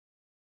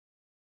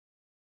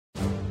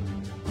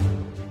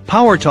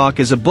Power Talk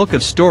is a book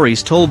of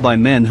stories told by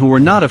men who were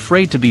not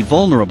afraid to be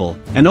vulnerable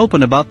and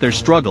open about their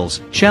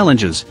struggles,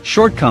 challenges,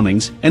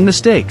 shortcomings, and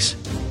mistakes.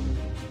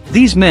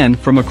 These men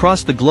from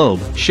across the globe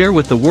share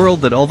with the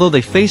world that although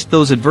they faced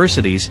those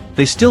adversities,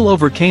 they still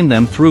overcame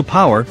them through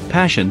power,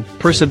 passion,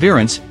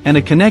 perseverance, and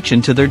a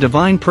connection to their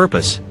divine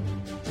purpose.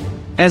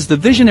 As the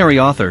visionary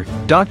author,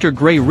 Dr.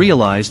 Gray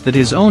realized that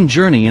his own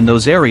journey in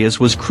those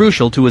areas was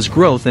crucial to his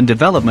growth and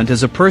development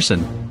as a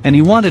person, and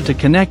he wanted to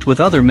connect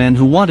with other men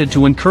who wanted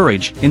to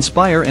encourage,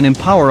 inspire and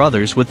empower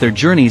others with their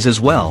journeys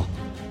as well.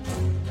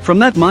 From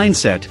that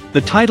mindset,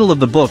 the title of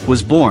the book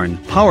was born,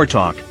 Power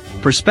Talk: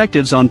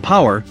 Perspectives on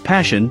Power,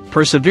 Passion,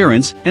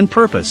 Perseverance, and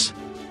Purpose.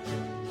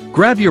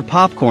 Grab your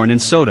popcorn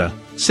and soda,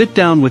 sit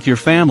down with your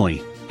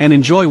family, and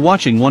enjoy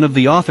watching one of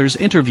the author's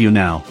interview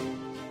now.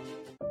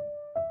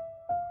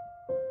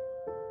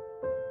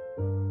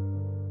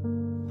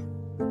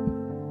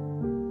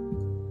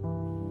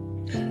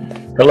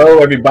 Hello,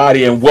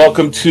 everybody, and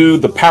welcome to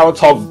the Power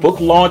Talk book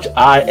launch.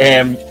 I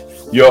am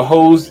your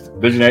host,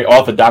 visionary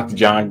author Dr.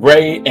 John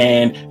Gray,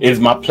 and it is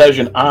my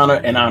pleasure and honor,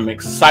 and I'm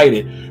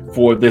excited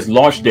for this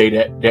launch day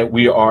that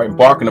we are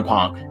embarking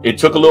upon. It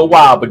took a little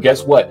while, but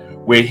guess what?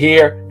 We're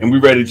here, and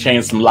we're ready to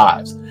change some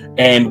lives.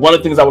 And one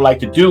of the things I would like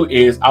to do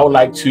is I would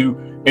like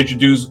to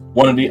introduce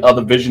one of the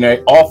other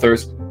visionary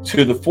authors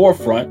to the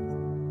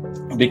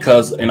forefront,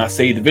 because, and I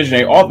say the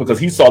visionary author because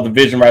he saw the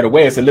vision right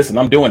away and said, listen,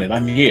 I'm doing it.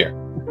 I'm here.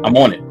 I'm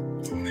on it.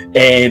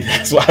 And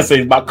that's why I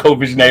say my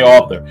co-visionary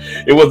author.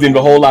 It wasn't even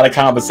a whole lot of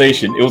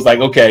conversation. It was like,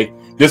 okay,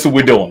 this is what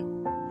we're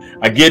doing.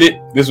 I get it.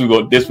 This is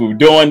what we're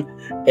doing.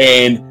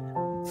 And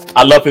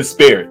I love his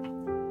spirit.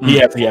 He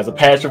has a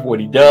passion for what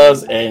he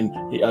does, and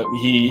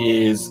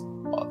he is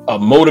a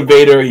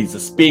motivator. He's a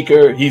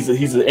speaker. He's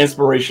an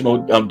inspirational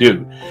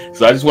dude.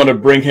 So I just want to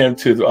bring him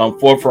to the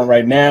forefront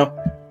right now.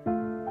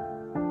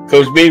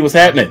 Coach B, what's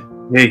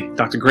happening? Hey,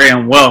 Dr. Gray,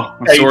 I'm well.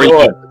 How you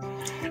doing?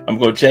 I'm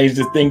going to change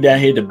this thing down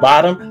here at the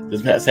bottom.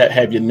 Just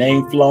have your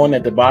name flowing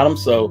at the bottom.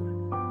 So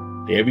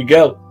there we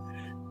go.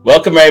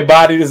 Welcome,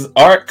 everybody. This is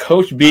Art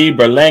Coach B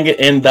Berlanga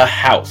in the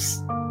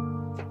house.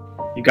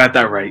 You got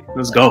that right.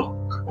 Let's go.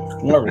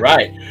 All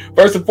right.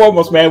 First and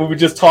foremost, man, we were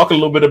just talking a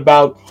little bit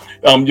about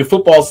your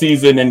football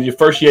season and your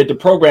first year at the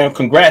program.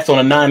 Congrats on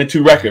a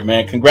 9-2 record,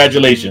 man.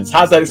 Congratulations.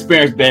 How's that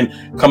experience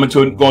been going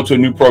to a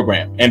new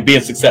program and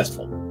being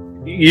successful?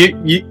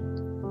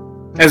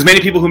 As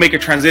many people who make a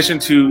transition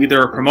to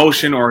either a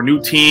promotion or a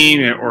new team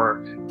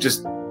or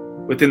just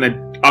within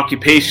the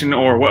occupation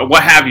or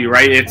what have you,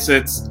 right? It's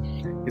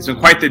been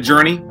quite the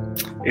journey.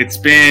 It's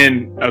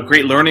been a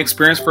great learning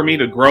experience for me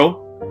to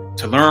grow,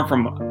 to learn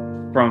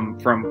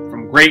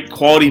from great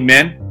quality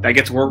men that I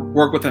get to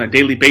work with on a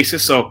daily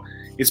basis. So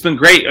it's been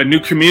great. A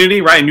new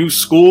community, right? A new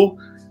school,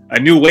 a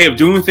new way of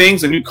doing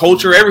things, a new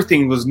culture.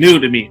 Everything was new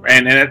to me,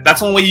 and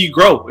that's the only way you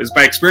grow is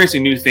by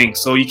experiencing new things.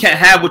 So you can't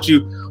have what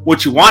you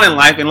want in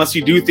life unless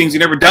you do things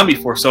you've never done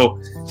before.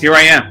 So here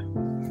I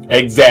am.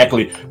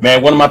 Exactly,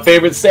 man. One of my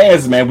favorite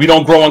sayings, man, we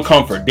don't grow in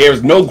comfort.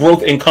 There's no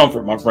growth in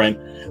comfort, my friend.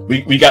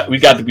 We got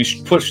to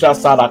be pushed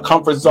outside our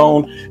comfort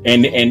zone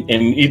and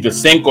either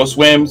sink or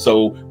swim.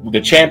 So the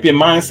champion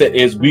mindset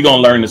is we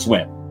gonna learn to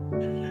swim.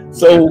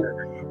 So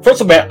first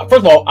of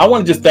all, I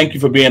want to just thank you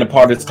for being a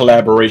part of this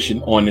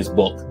collaboration on this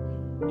book.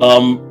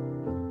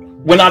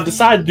 When I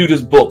decided to do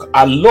this book,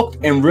 I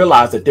looked and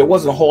realized that there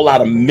wasn't a whole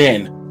lot of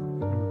men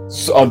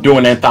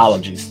doing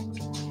anthologies.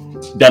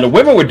 Now the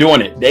women were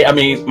doing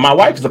it. My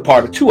wife is a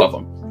part of 2 of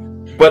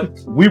them, but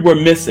we were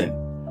missing.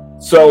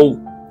 So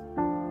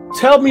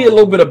tell me a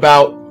little bit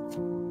about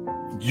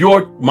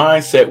your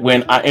mindset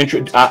when I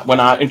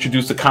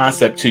introduced the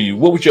concept to you.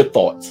 What was your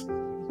thoughts?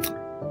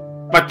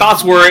 My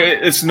thoughts were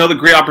it's another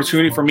great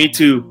opportunity for me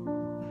to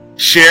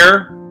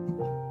share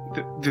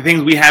the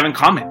things we have in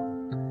common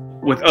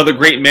with other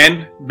great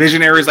men,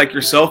 visionaries like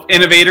yourself,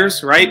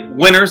 innovators, right?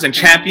 Winners and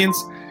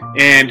champions,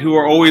 and who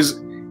are always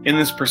in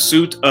this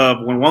pursuit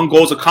of when one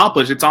goal is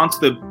accomplished, it's on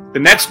to the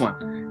next one.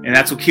 And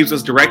that's what keeps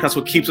us direct. That's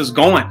what keeps us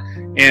going.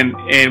 And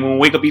when we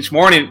wake up each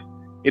morning,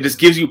 it just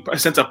gives you a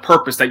sense of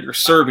purpose that you're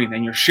serving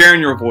and you're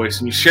sharing your voice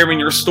and you're sharing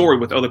your story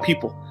with other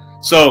people.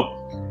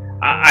 So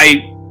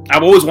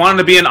I've always wanted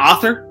to be an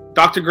author,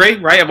 Dr. Gray,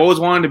 right? I've always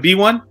wanted to be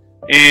one.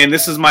 And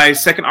this is my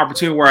second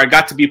opportunity where I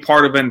got to be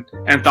part of an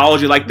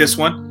anthology like this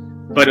one,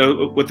 but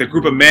with a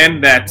group of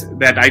men that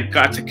I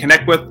got to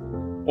connect with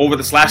over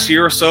this last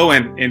year or so.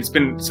 And it's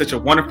been such a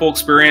wonderful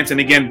experience. And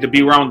again, to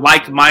be around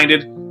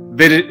like-minded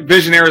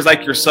visionaries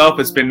like yourself,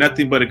 it's been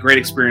nothing but a great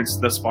experience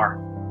thus far.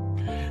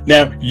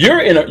 Now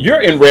you're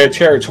in rare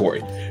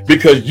territory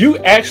because you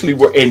actually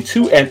were in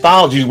 2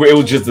 anthologies where it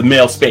was just the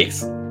male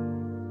space.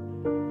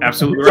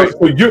 Absolutely right.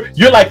 So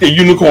you're like the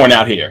unicorn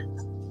out here.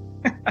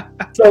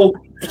 So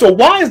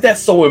why is that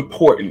so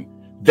important?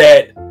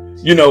 That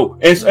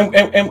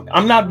and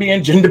I'm not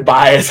being gender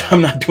biased.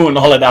 I'm not doing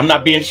all of that. I'm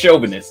not being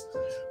chauvinist.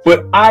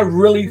 But I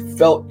really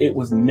felt it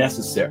was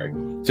necessary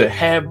to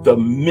have the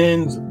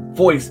men's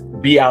voice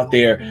be out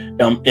there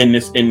in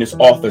this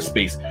author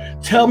space.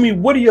 Tell me,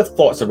 what are your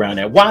thoughts around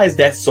that? Why is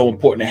that so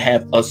important to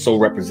have us so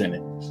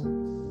represented?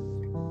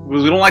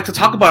 We don't like to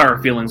talk about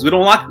our feelings. We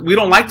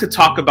don't like to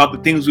talk about the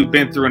things we've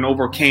been through and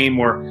overcame,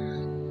 or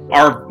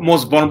our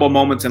most vulnerable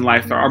moments in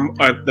life,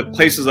 are the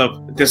places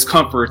of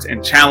discomfort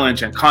and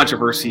challenge and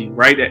controversy,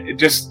 right? It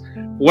just,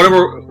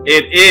 whatever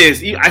it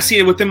is, I see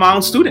it within my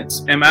own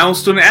students and my own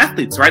student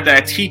athletes, right? That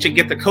I teach and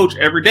get to coach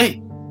every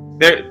day.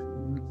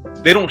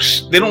 They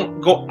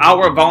don't go out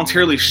or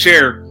voluntarily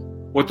share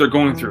what they're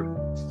going through,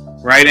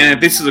 right? And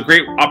this is a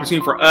great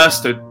opportunity for us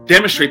to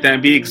demonstrate that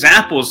and be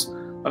examples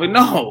of it.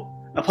 No,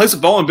 a place of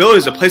vulnerability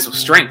is a place of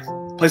strength,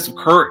 a place of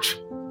courage.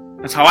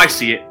 That's how I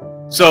see it.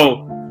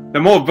 So the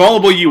more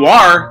vulnerable you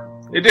are,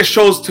 it just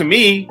shows to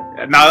me,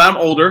 now that I'm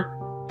older,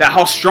 that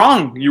how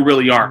strong you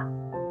really are.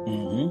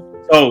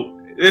 Mm-hmm. So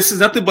this is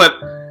nothing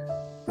but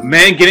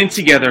men getting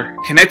together,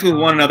 connecting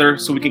with one another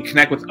so we can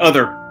connect with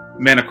other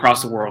men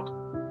across the world.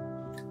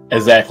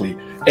 Exactly.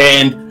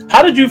 And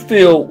how did you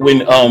feel when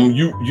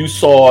you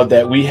saw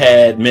that we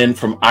had men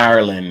from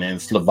Ireland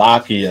and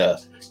Slovakia,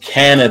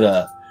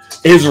 Canada,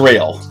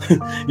 Israel?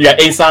 You got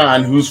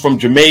Asan, who's from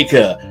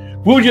Jamaica.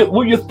 What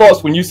were your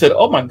thoughts when you said,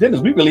 "Oh my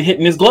goodness, we're really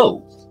hitting this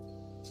globe"?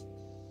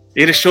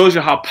 It just shows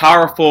you how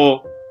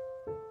powerful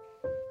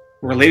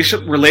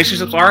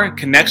relationships are, and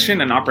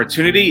connection and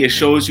opportunity. It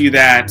shows you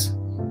that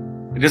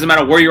it doesn't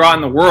matter where you're at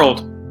in the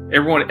world.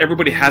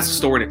 Everybody has a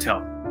story to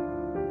tell.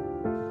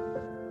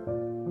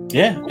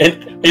 Yeah,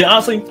 and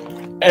honestly,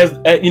 as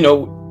you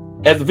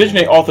know, as the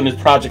visionary author in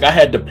this project, I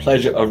had the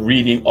pleasure of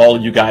reading all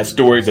of you guys'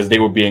 stories as they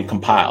were being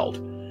compiled,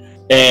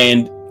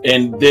 and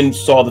then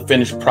saw the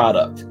finished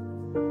product.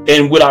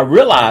 And what I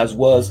realized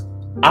was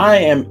I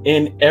am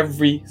in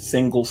every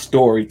single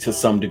story to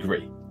some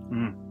degree.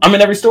 Mm. I'm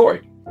in every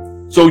story.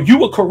 So you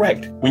were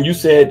correct when you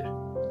said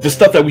the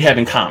stuff that we have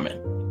in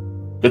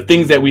common, the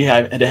things that we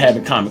have to have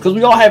in common. Because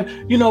we all have,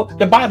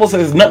 the Bible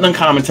says nothing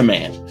uncommon to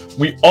man.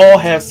 We all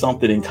have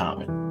something in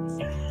common.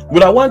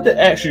 What I wanted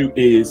to ask you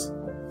is,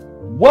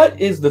 what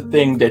is the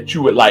thing that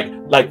you would like,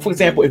 for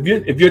example, if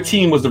your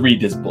team was to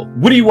read this book,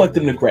 what do you want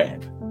them to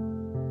grab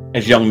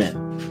as young men?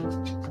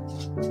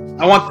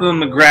 I want them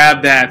to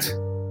grab that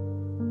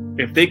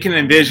if they can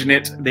envision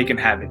it, they can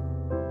have it.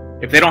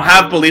 If they don't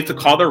have belief to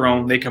call their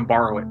own, they can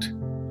borrow it.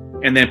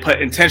 And then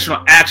put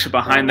intentional action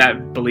behind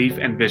that belief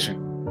and vision.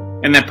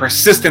 And then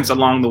persistence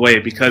along the way,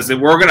 because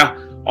we're going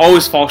to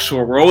always fall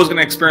short. We're always going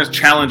to experience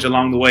challenge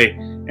along the way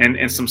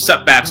and some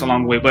setbacks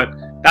along the way. But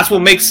that's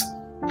what makes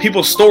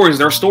people's stories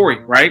their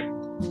story, right?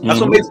 That's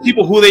what makes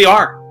people who they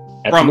are.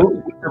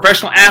 Absolutely. From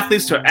professional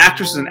athletes to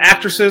actors and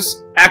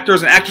actresses,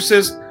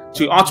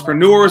 to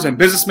entrepreneurs and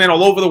businessmen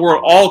all over the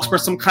world, all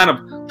express some kind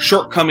of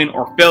shortcoming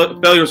or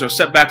failures or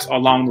setbacks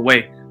along the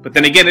way. But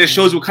then again, it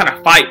shows you what kind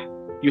of fight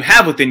you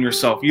have within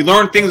yourself. You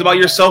learn things about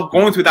yourself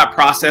going through that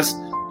process,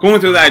 going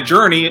through that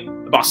journey,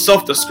 about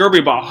self-discovery,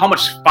 about how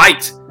much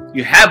fight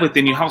you have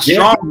within you, how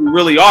strong you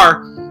really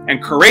are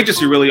and courageous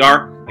you really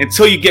are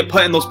until you get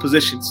put in those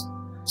positions.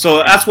 So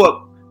that's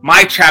what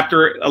my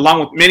chapter, along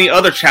with many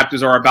other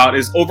chapters, are about,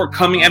 is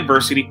overcoming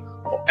adversity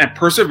and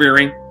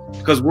persevering,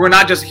 because we're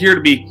not just here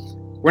to be,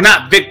 we're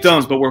not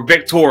victims, but we're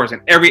victors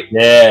in every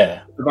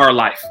area of our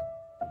life.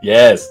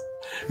 Yes.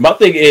 My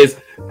thing is,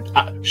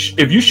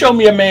 if you show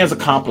me a man's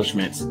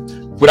accomplishments,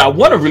 what I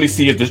want to really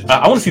see is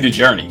I want to see the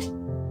journey.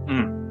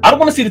 I don't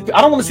want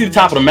to see the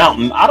top of the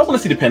mountain. I don't want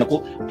to see the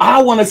pinnacle.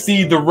 I want to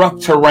see the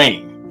rough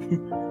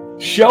terrain.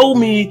 Show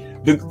me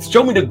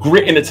the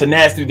grit and the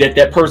tenacity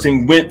that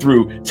person went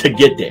through to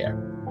get there.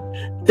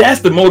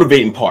 That's the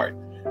motivating part,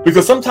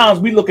 because sometimes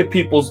we look at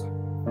people's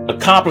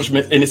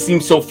accomplishments and it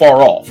seems so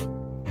far off.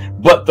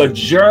 But the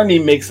journey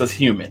makes us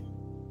human.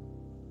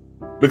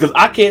 Because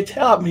I can't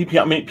tell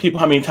how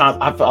many times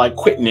I felt like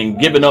quitting and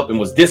giving up and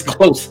was this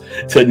close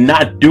to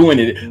not doing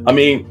it. I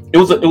mean, it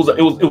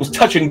was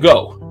touch and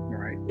go.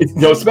 Right.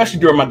 Especially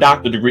during my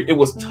doctorate degree, it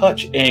was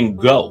touch and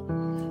go.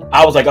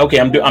 I was like, okay,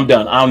 I'm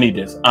done. I don't need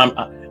this.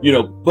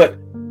 But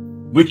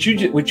what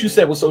you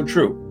said was so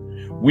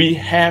true. We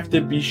have to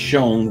be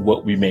shown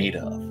what we made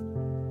of,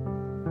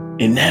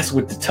 and that's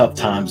what the tough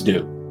times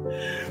do.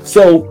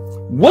 So,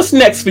 what's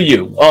next for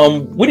you?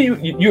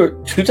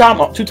 You're a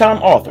two-time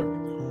author.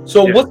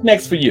 So what's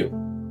next for you?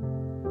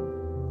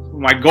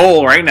 My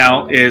goal right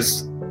now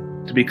is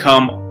to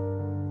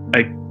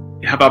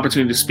have the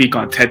opportunity to speak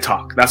on TED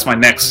Talk. That's my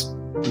next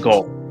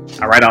goal.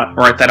 I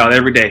write that out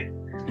every day.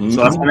 Mm-hmm.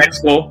 So that's my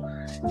next goal.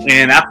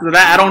 And after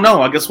that, I don't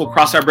know. I guess we'll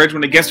cross our bridge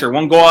when it gets there.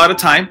 One goal at a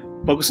time,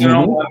 focusing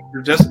on one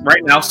just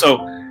right now.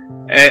 So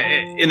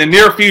in the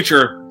near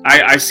future,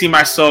 I see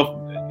myself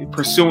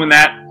pursuing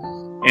that,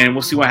 and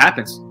we'll see what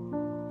happens.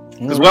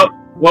 Because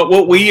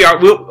what we are,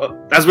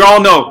 as we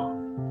all know,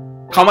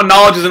 common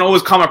knowledge isn't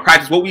always common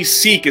practice. What we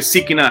seek is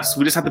seeking us.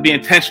 We just have to be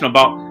intentional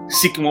about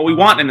seeking what we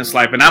want in this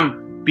life. And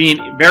I'm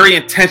being very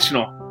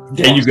intentional.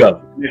 There you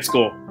go. Next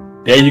goal.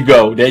 There you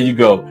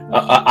go.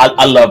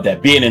 I love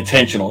that. Being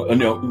intentional.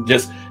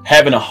 Just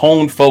having a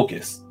honed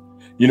focus.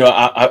 When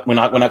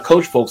I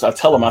coach folks, I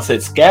tell them, I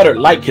said, scattered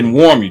light can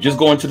warm you. Just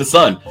go into the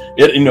sun.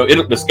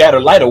 The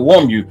scattered light will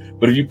warm you.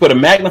 But if you put a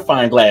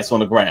magnifying glass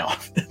on the ground,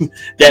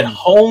 that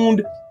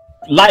honed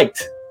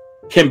light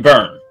can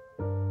burn.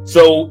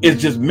 So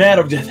it's just a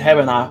matter of just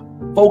having our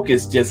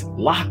focus just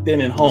locked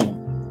in and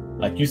home,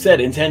 like you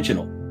said,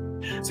 intentional.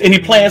 So any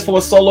plans for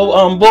a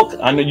solo book?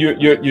 I know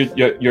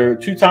you're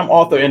a two-time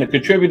author and a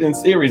contributing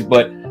series,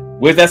 but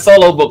where's that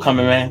solo book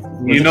coming, man?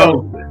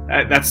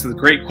 That's a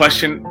great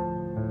question.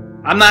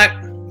 I'm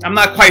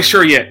not quite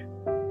sure yet,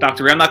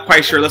 Dr. Ray. I'm not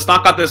quite sure. Let's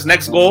knock out this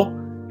next goal,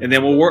 and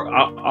then we'll work.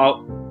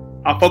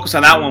 I'll focus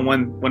on that one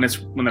when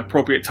the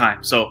appropriate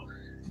time. So,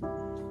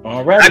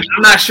 all right.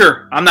 I'm not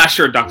sure. I'm not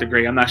sure, Dr.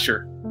 Gray. I'm not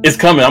sure. It's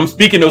coming. I'm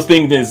speaking those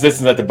things in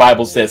existence that the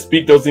Bible says.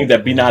 Speak those things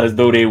that be not as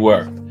though they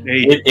were.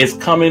 Hey. It is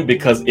coming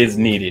because it's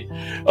needed.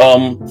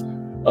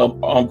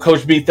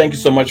 Coach B, thank you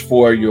so much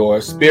for your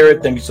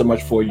spirit. Thank you so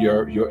much for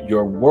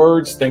your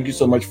words. Thank you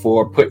so much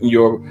for putting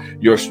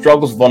your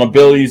struggles,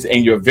 vulnerabilities,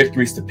 and your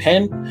victories to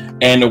pen.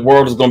 And the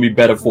world is going to be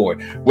better for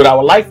it. What I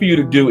would like for you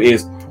to do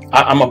is,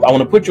 I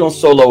want to put you on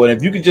solo, and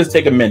if you could just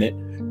take a minute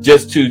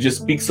just to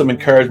speak some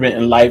encouragement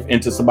and life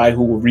into somebody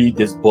who will read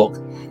this book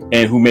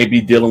and who may be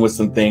dealing with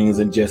some things,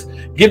 and just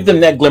give them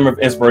that glimmer of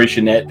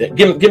inspiration, that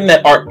give them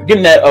that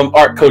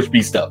art Coach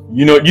B stuff.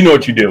 You know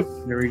what you do.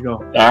 There we go.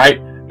 All right,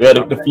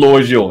 the floor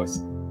is yours.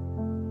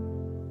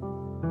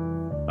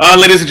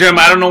 Ladies and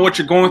gentlemen, I don't know what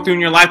you're going through in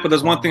your life, but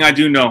there's one thing I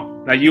do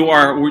know: that you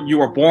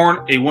are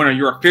born a winner.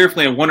 You are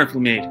fearfully and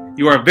wonderfully made.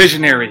 You are a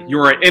visionary. You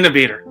are an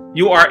innovator.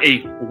 You are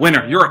a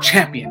winner. You're a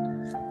champion.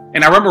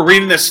 And I remember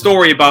reading this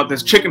story about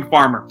this chicken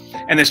farmer,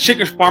 and this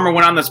chicken farmer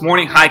went on this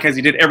morning hike, as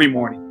he did every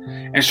morning.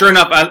 And sure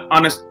enough,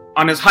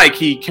 on his hike,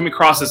 he came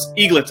across this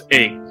eaglet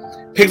egg.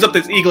 Picks up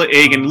this eaglet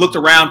egg and looked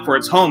around for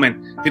its home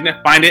and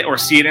didn't find it or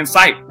see it in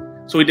sight.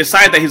 So he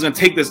decided that he's going to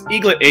take this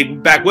eaglet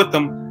egg back with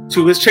him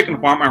to his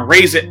chicken farm and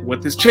raise it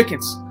with his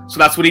chickens. So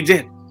that's what he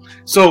did.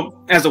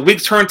 So as the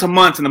weeks turned to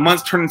months and the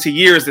months turned into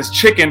years, this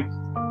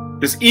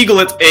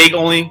eaglet egg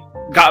only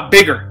got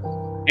bigger,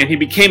 and he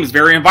became his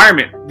very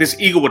environment. This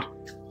eagle would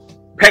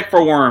peck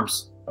for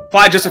worms,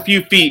 fly just a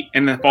few feet,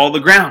 and then fall to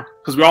the ground.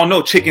 Because we all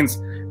know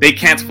chickens, they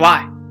can't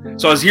fly.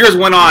 So as years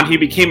went on, he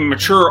became a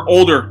mature,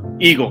 older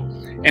eagle.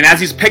 And as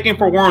he's pecking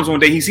for worms one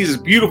day, he sees this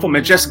beautiful,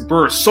 majestic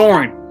bird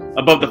soaring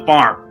above the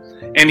farm.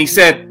 And he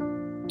said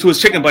to his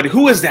chicken buddy,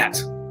 "Who is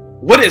that?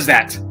 What is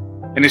that?"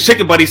 And his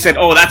chicken buddy said,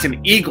 "Oh, that's an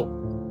eagle.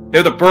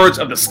 They're the birds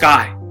of the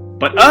sky.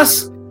 But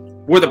us,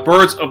 we're the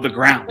birds of the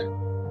ground."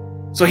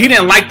 So he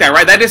didn't like that,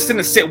 right? That just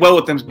didn't sit well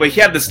with him. But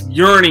he had this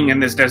yearning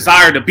and this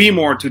desire to be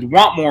more, to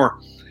want more,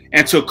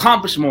 and to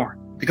accomplish more,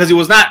 because he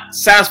was not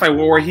satisfied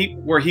with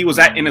where he was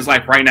at in his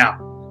life right now.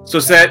 So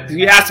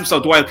he asked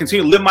himself, do I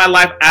continue to live my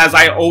life as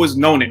I always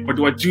known it, or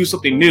do I do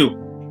something new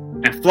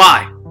and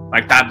fly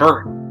like that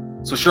bird?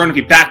 So sure enough,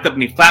 he backed up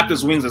and he flapped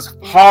his wings as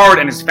hard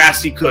and as fast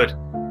as he could,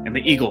 and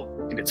the eagle,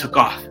 and it took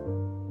off,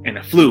 and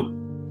it flew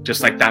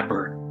just like that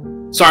bird.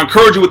 So I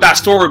encourage you with that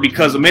story,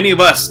 because many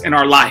of us in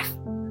our life,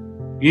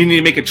 you need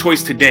to make a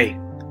choice today.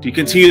 Do you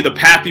continue the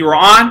path you are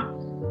on,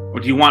 or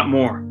do you want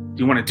more?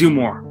 Do you want to do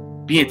more?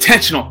 Be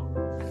intentional.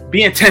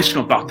 Be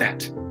intentional about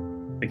that.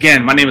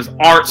 Again, my name is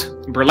Art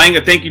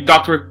Berlanga. Thank you,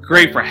 Dr.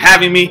 Gray, for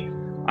having me.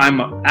 I'm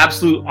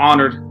absolutely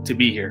honored to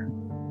be here.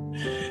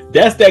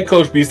 That's that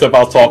Coach B stuff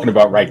I was talking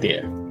about right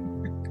there.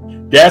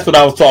 That's what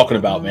I was talking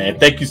about, man.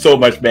 Thank you so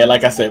much, man.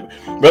 Like I said,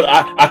 brother,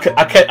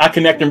 I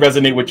connect and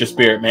resonate with your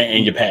spirit, man,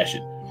 and your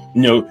passion.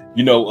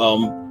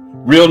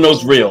 Real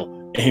knows real.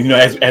 And,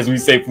 as we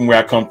say from where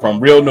I come from,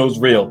 real knows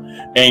real.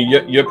 And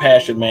your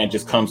passion, man,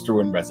 just comes through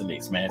and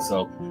resonates, man.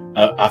 So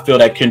I feel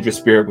that kindred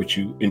spirit with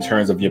you in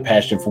terms of your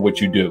passion for what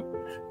you do.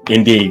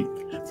 Indeed.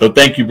 So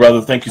thank you,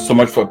 brother. Thank you so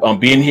much for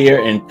being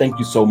here. And thank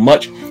you so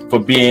much for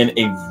being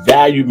a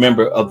valued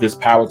member of this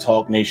Power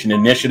Talk Nation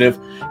initiative.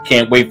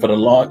 Can't wait for the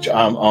launch,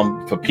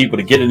 for people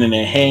to get it in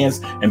their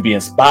hands and be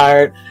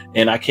inspired.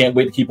 And I can't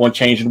wait to keep on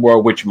changing the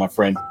world with you, my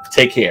friend.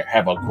 Take care.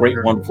 Have a great,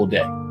 wonderful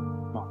day.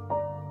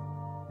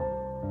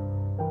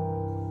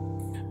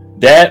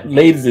 That,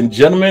 ladies and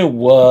gentlemen,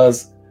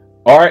 was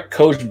Art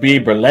Coach B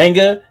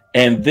Berlanga,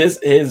 and this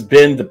has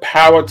been the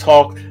Power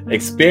Talk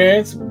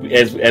experience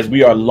as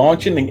we are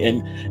launching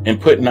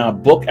and putting our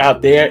book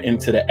out there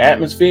into the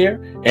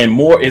atmosphere, and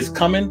more is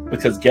coming,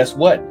 because guess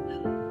what?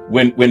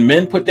 When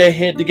men put their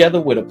head together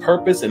with a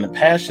purpose and a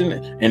passion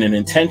and an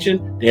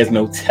intention, there's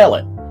no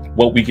telling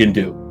what we can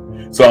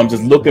do. So I'm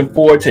just looking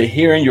forward to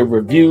hearing your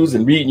reviews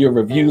and reading your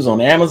reviews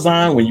on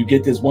Amazon when you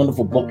get this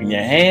wonderful book in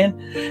your hand.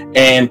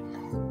 And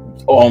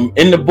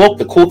in the book,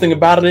 the cool thing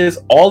about it is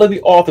all of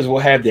the authors will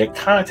have their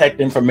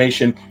contact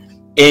information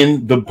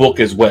in the book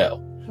as well.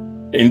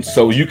 And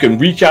so you can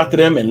reach out to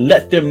them and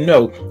let them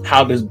know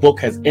how this book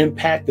has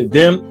impacted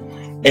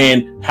them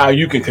and how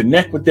you can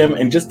connect with them,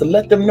 and just to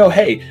let them know,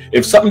 hey,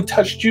 if something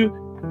touched you,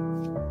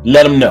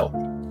 let them know.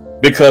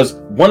 Because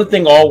one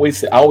thing I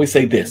always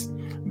say this: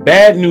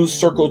 bad news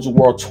circles the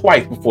world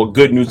twice before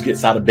good news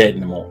gets out of bed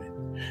in the morning.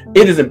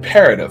 It is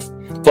imperative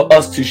for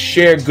us to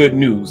share good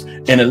news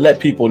and to let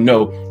people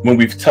know when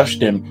we've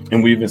touched them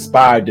and we've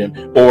inspired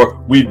them,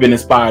 or we've been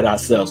inspired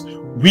ourselves.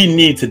 We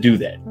need to do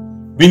that.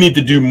 We need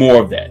to do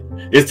more of that.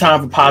 It's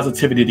time for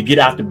positivity to get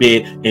out the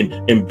bed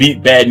and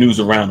beat bad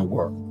news around the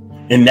world.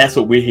 And that's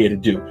what we're here to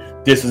do.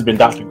 This has been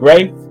Dr.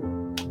 Gray.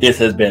 This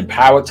has been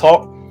Power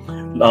Talk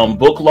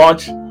book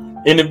launch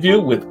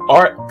interview with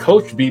Art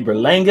Coach V.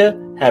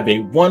 Berlanga. Have a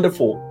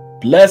wonderful,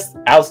 blessed,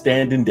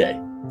 outstanding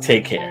day.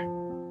 Take care.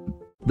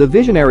 The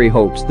visionary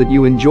hopes that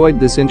you enjoyed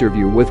this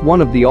interview with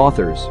one of the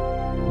authors.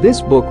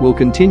 This book will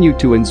continue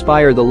to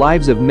inspire the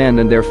lives of men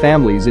and their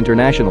families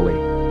internationally.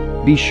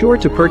 Be sure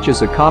to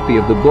purchase a copy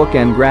of the book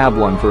and grab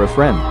one for a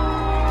friend.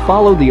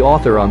 Follow the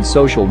author on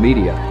social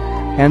media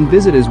and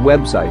visit his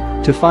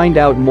website to find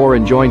out more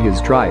and join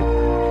his tribe.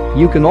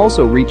 You can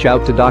also reach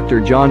out to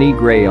Dr. John E.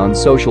 Gray on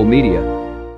social media